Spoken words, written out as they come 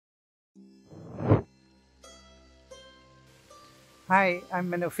Hi, I'm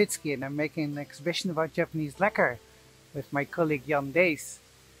Menno Fitski and I'm making an exhibition about Japanese lacquer with my colleague Jan Dees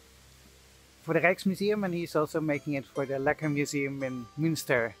for the Rijksmuseum, and he's also making it for the Lacquer Museum in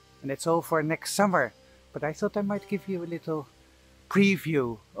Münster, and it's all for next summer. But I thought I might give you a little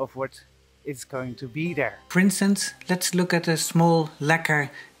preview of what is going to be there. For instance, let's look at a small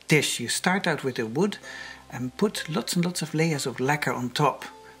lacquer dish. You start out with the wood and put lots and lots of layers of lacquer on top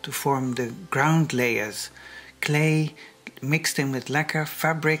to form the ground layers. Clay mixed in with lacquer,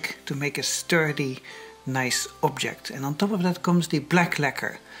 fabric to make a sturdy, nice object. And on top of that comes the black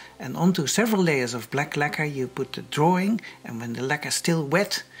lacquer. And onto several layers of black lacquer you put the drawing, and when the lacquer is still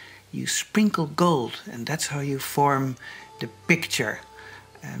wet, you sprinkle gold, and that's how you form the picture.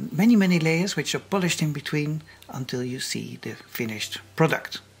 And many layers which are polished in between until you see the finished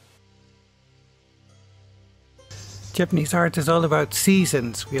product. Japanese art is all about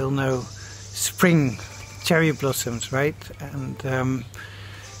seasons. We all know spring, cherry blossoms, right? And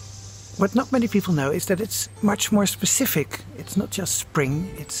what not many people know is that it's much more specific. It's not just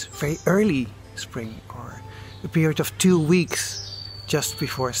spring, it's very early spring, or a period of 2 weeks just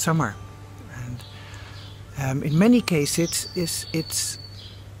before summer. And in many cases it's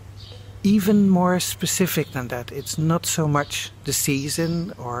even more specific than that. It's not so much the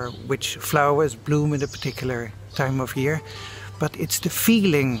season or which flowers bloom in a particular time of year, but it's the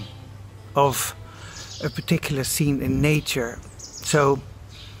feeling of a particular scene in nature. So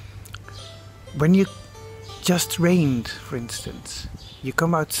when you just rained, for instance, you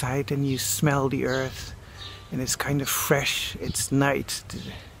come outside and you smell the earth and it's kind of fresh, it's night, the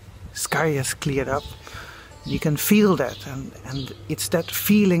sky has cleared up. You can feel that, and it's that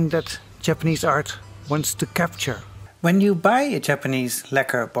feeling that Japanese art wants to capture. When you buy a Japanese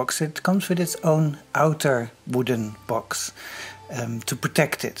lacquer box, it comes with its own outer wooden box to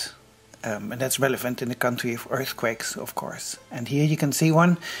protect it. And that's relevant in the country of earthquakes, of course. And here you can see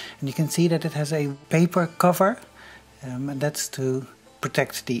one, and you can see that it has a paper cover, and that's to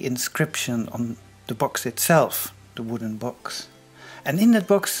protect the inscription on the box itself, the wooden box. And in that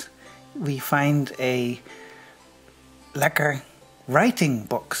box we find a lacquer writing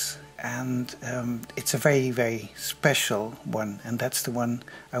box, and it's a very special one, and that's the one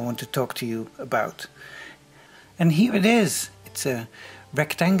I want to talk to you about. And here it is. It's a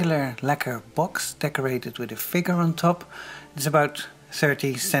rectangular lacquer box decorated with a figure on top. It's about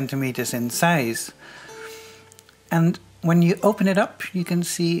 30 centimeters in size. And when you open it up, you can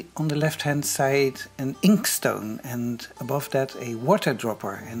see on the left hand side an inkstone, and above that a water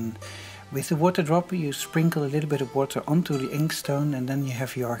dropper. And with the water dropper you sprinkle a little bit of water onto the inkstone, and then you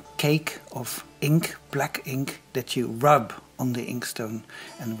have your cake of ink, black ink, that you rub on the inkstone,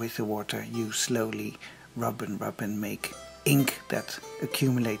 and with the water you slowly rub and make ink that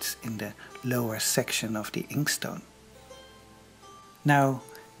accumulates in the lower section of the inkstone. Now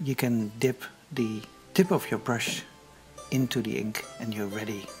you can dip the tip of your brush into the ink and you're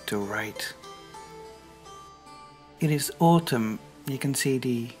ready to write. It is autumn. You can see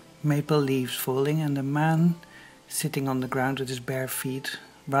the maple leaves falling, and the man sitting on the ground with his bare feet,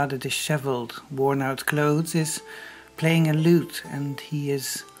 rather disheveled, worn out clothes, is playing a lute, and he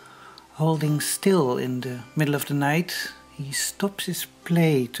is holding still in the middle of the night. He stops his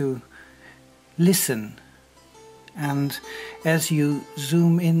play to listen, and as you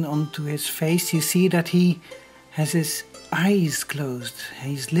zoom in onto his face you see that he has his eyes closed.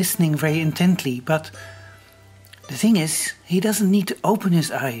 He's listening very intently, but the thing is, he doesn't need to open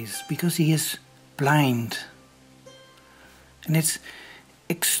his eyes because he is blind. And it's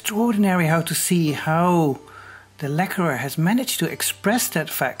extraordinary how to see how the lacquerer has managed to express that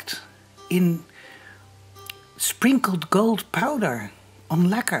fact in sprinkled gold powder on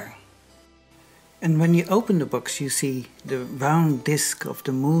lacquer. And when you open the box you see the round disc of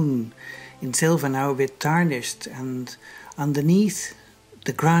the moon in silver, now a bit tarnished, and underneath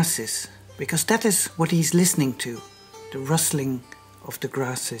the grasses, because that is what he's listening to, the rustling of the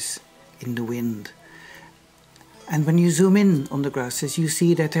grasses in the wind. And when you zoom in on the grasses you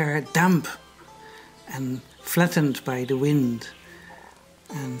see that they are damp and flattened by the wind.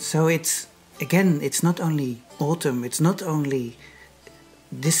 And so it's, again, it's not only autumn, it's not only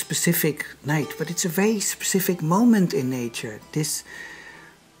this specific night, but it's a very specific moment in nature. This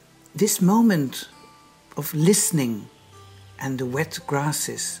moment of listening, and the wet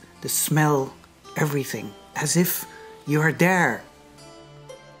grasses, the smell, everything, as if you are there.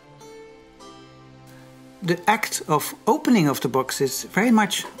 The act of opening of the box is very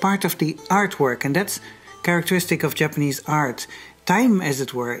much part of the artwork, and that's characteristic of Japanese art. Time, as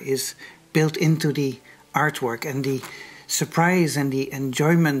it were, is built into the artwork, and the surprise and the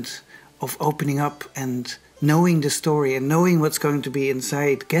enjoyment of opening up and knowing the story and knowing what's going to be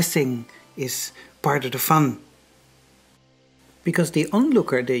inside, guessing, is part of the fun. Because the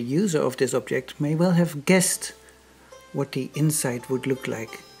onlooker, the user of this object, may well have guessed what the inside would look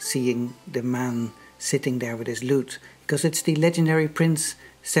like, seeing the man sitting there with his lute, because it's the legendary prince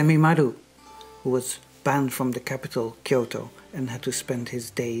Semimaru, who was banned from the capital, Kyoto, and had to spend his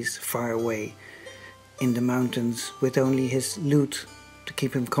days far away in the mountains with only his lute to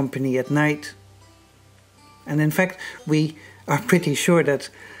keep him company at night. And in fact, we are pretty sure that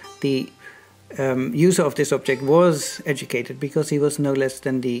the user of this object was educated, because he was no less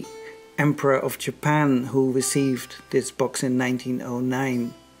than the Emperor of Japan, who received this box in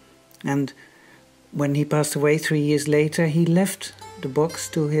 1909. And when he passed away 3 years later, he left the box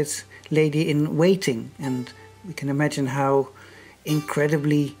to his lady in waiting, and we can imagine how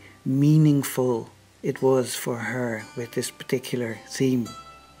incredibly meaningful it was for her with this particular theme.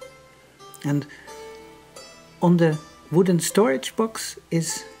 And on the wooden storage box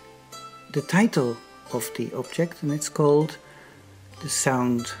is the title of the object, and it's called The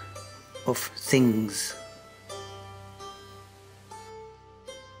Sound of Things.